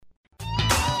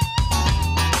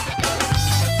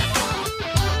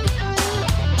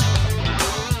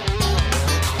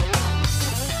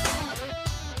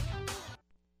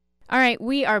right,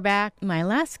 we are back. My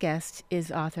last guest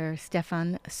is author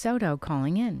Stefan Soto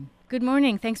calling in. Good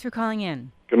morning. Thanks for calling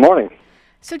in. Good morning.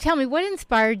 So tell me, what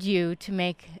inspired you to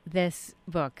make this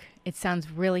book? It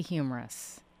sounds really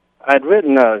humorous. I'd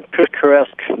written a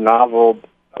picaresque novel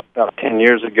about 10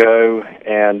 years ago,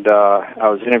 and I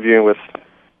was interviewing with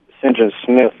St. John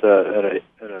Smith at a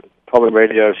public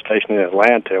radio station in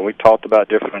Atlanta, and we talked about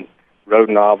different road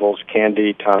novels,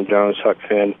 Candide, Tom Jones, Huck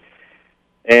Finn.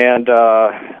 And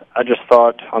I just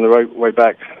thought, on the way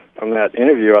back from that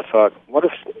interview, I thought, what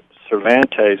if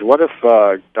Cervantes, what if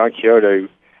Don Quixote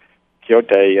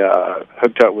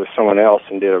hooked up with someone else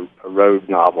and did a road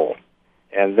novel?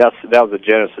 And that was the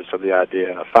genesis of the idea.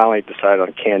 And I finally decided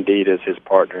on Candide as his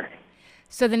partner.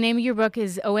 So the name of your book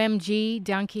is OMG,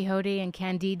 Don Quixote and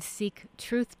Candide Seek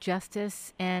Truth,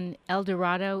 Justice, and El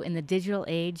Dorado in the Digital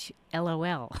Age,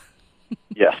 LOL.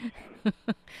 Yes.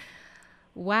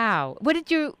 Wow. Was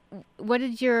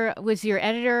your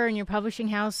editor and your publishing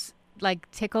house like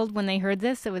tickled when they heard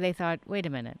this, or they thought, wait a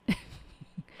minute?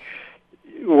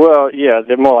 Well, yeah,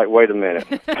 they're more like, wait a minute.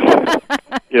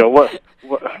 What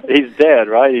he's dead,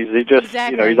 right? He just,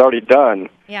 exactly. He's already done.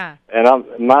 Yeah. And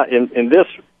in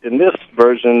this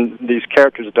version, these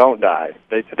characters don't die.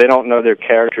 They don't know their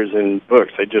characters in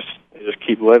books. They just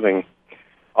keep living.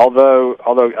 Although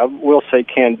I will say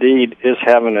Candide is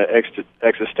having an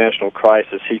existential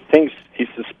crisis. He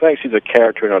suspects he's a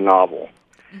character in a novel.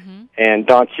 Mm-hmm. And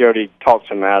Don Quixote talks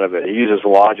him out of it. He uses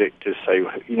logic to say,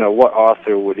 what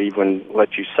author would even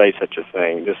let you say such a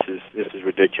thing? This is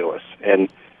ridiculous. And,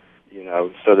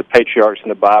 so the patriarchs in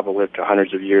the Bible lived to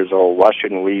hundreds of years old. Why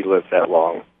shouldn't we live that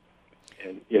long?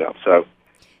 And, so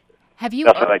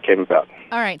that's how that came about.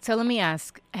 All right, so let me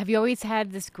ask, have you always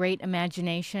had this great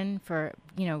imagination for,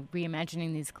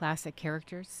 reimagining these classic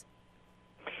characters?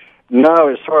 No,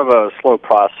 it's sort of a slow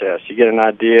process. You get an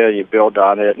idea, you build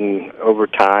on it, and over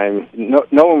time,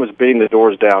 no one was beating the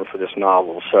doors down for this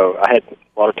novel, so I had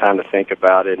a lot of time to think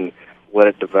about it and let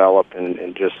it develop,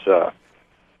 and just a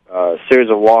series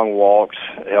of long walks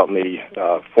helped me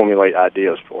formulate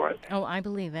ideas for it. Oh, I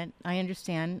believe it. I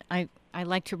understand. I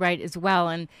like to write as well,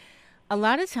 and a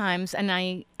lot of times, and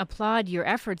I applaud your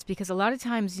efforts, because a lot of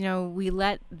times, we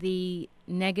let the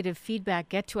negative feedback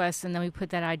get to us, and then we put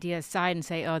that idea aside and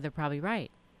say, oh, they're probably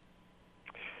right.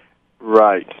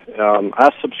 Right. I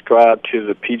subscribe to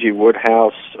the P.G.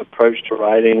 Woodhouse approach to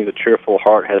writing. The cheerful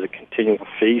heart has a continual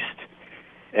feast,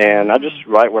 and I just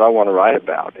write what I want to write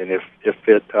about. And if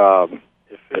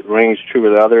it rings true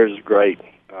with others, great.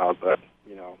 But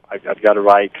I've got to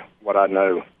write what I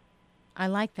know. I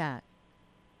like that.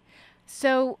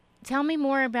 So tell me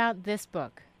more about this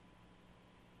book.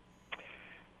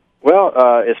 Well,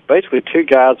 it's basically two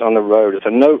guys on the road. It's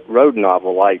a road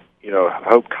novel, like,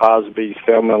 Hope Cosby,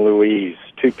 Thelma and Louise,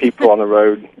 two people on the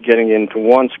road getting into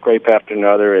one scrape after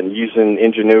another and using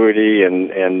ingenuity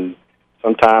and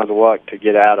sometimes luck to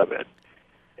get out of it.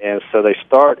 And so they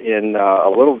start in a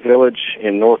little village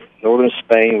in northern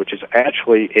Spain, which is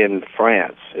actually in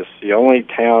France. It's the only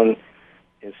town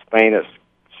in Spain that's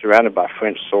surrounded by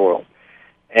French soil.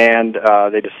 And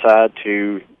they decide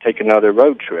to take another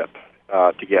road trip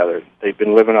together. They've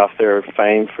been living off their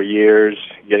fame for years,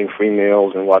 getting free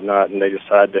meals and whatnot, and they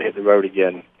decide to hit the road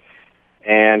again.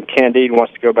 And Candide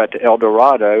wants to go back to El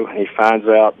Dorado, and he finds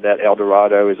out that El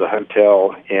Dorado is a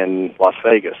hotel in Las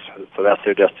Vegas, so that's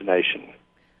their destination.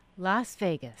 Las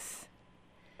Vegas.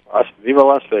 Viva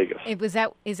Las Vegas.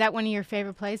 Is that one of your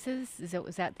favorite places?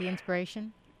 Was that the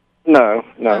inspiration? No.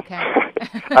 Okay.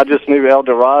 I just knew El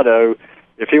Dorado.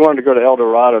 If he wanted to go to El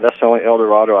Dorado, that's the only El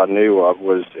Dorado I knew of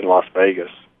was in Las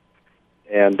Vegas.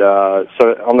 And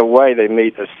so on the way, they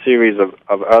meet a series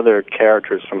of other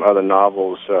characters from other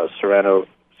novels, Cyrano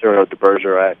de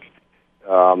Bergerac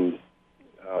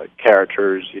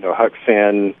characters, Huck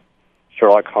Finn,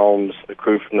 Sherlock Holmes, the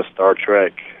crew from the Star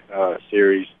Trek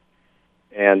series.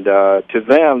 And to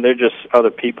them, they're just other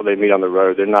people they meet on the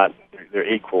road.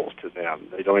 They're equals to them.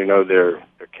 They don't even know their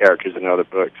characters in other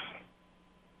books.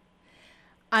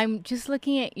 I'm just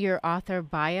looking at your author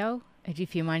bio,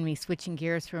 if you mind me switching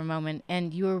gears for a moment.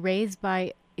 And you were raised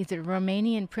by, is it a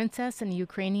Romanian princess and a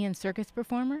Ukrainian circus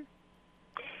performer?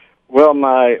 Well,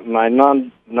 my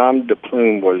nom de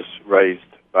plume was raised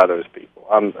by those people.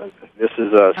 This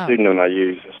is a pseudonym I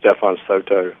use, Stefan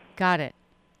Soto. Got it.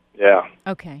 Yeah.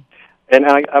 Okay. And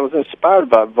I was inspired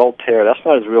by Voltaire. That's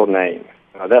not his real name.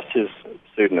 That's his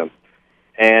pseudonym.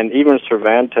 And even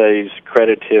Cervantes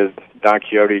credited Don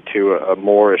Quixote to a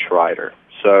Moorish writer.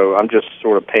 So I'm just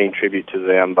sort of paying tribute to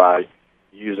them by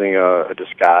using a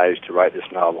disguise to write this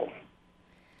novel.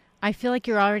 I feel like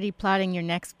you're already plotting your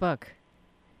next book.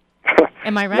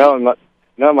 Am I right? No,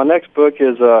 No, my next book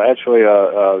is actually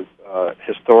a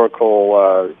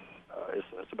historical.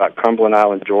 It's about Cumberland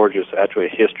Island, Georgia. It's actually a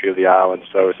history of the island.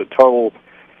 So it's a total.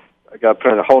 I got to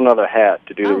put in a whole other hat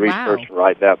to do the research and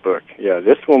write that book. Yeah,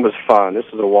 this one was fun. This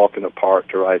is a walk in the park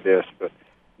to write this, but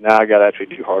now I got to actually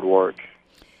do hard work.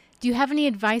 Do you have any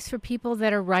advice for people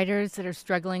that are writers that are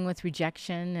struggling with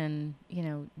rejection and,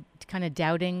 kind of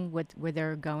doubting where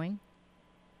they're going?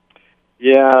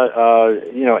 Yeah,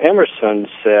 Emerson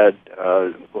said,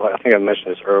 I think I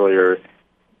mentioned this earlier,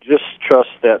 just trust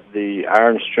that the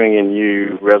iron string in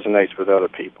you resonates with other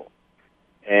people.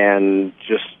 And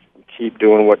just keep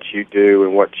doing what you do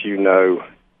and what you know,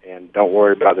 and don't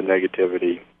worry about the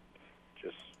negativity.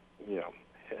 Just,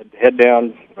 head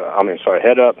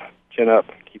up, chin up,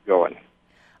 keep going.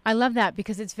 I love that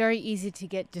because it's very easy to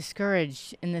get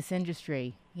discouraged in this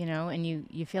industry, and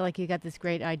you feel like you got this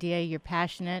great idea, you're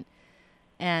passionate,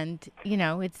 and,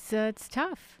 it's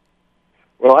tough.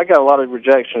 Well, I got a lot of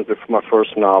rejections for my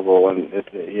first novel, and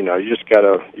you just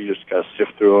gotta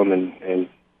sift through them and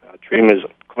treat them as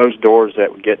closed doors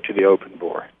that would get to the open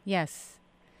door. Yes.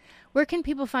 Where can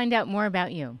people find out more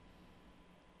about you?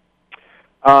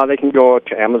 They can go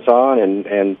to Amazon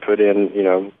and put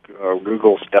in,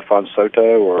 Google Stefan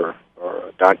Soto or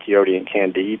Don Quixote and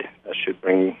Candide. That should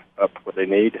bring up what they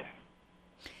need.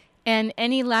 And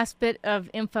any last bit of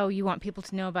info you want people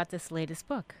to know about this latest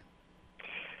book?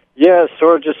 Yeah, it's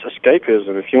sort of just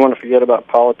escapism. If you want to forget about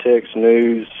politics,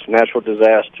 news, natural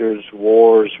disasters,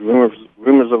 wars,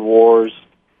 rumors of wars,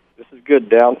 this is good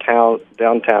downtown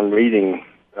reading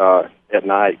at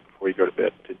night before you go to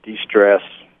bed to de-stress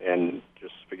and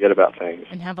just forget about things.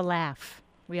 And have a laugh.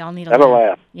 We all need a laugh. Have a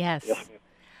laugh. Yes. Yes.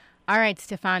 All right,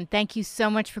 Stefan, thank you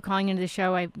so much for calling into the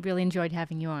show. I really enjoyed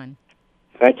having you on.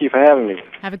 Thank you for having me.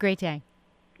 Have a great day.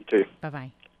 You too.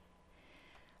 Bye-bye.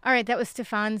 All right, that was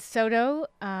Stefan Soto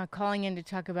calling in to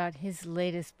talk about his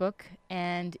latest book.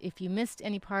 And if you missed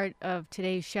any part of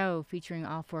today's show featuring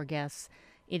all four guests,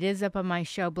 it is up on my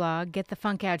show blog,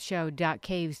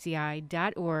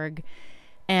 getthefunkoutshow.kuci.org.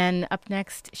 And up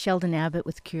next, Sheldon Abbott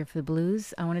with Cure for the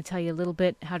Blues. I want to tell you a little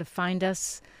bit how to find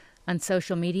us on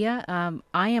social media.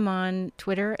 I am on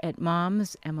Twitter at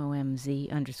moms,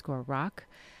 MOMZ_rock.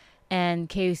 And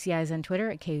KUCI is on Twitter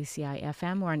at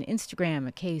KUCI-FM, or on Instagram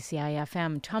at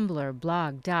KUCI-FM, Tumblr,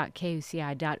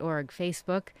 blog.kuci.org,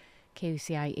 Facebook,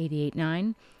 KUCI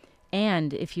 88.9.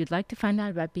 And if you'd like to find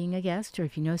out about being a guest, or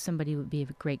if you know somebody who would be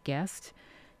a great guest,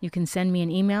 you can send me an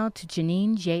email to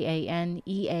Janine, JANEANE,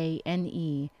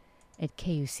 at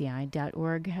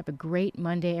KUCI.org. Have a great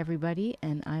Monday, everybody,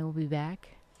 and I will be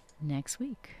back next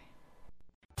week.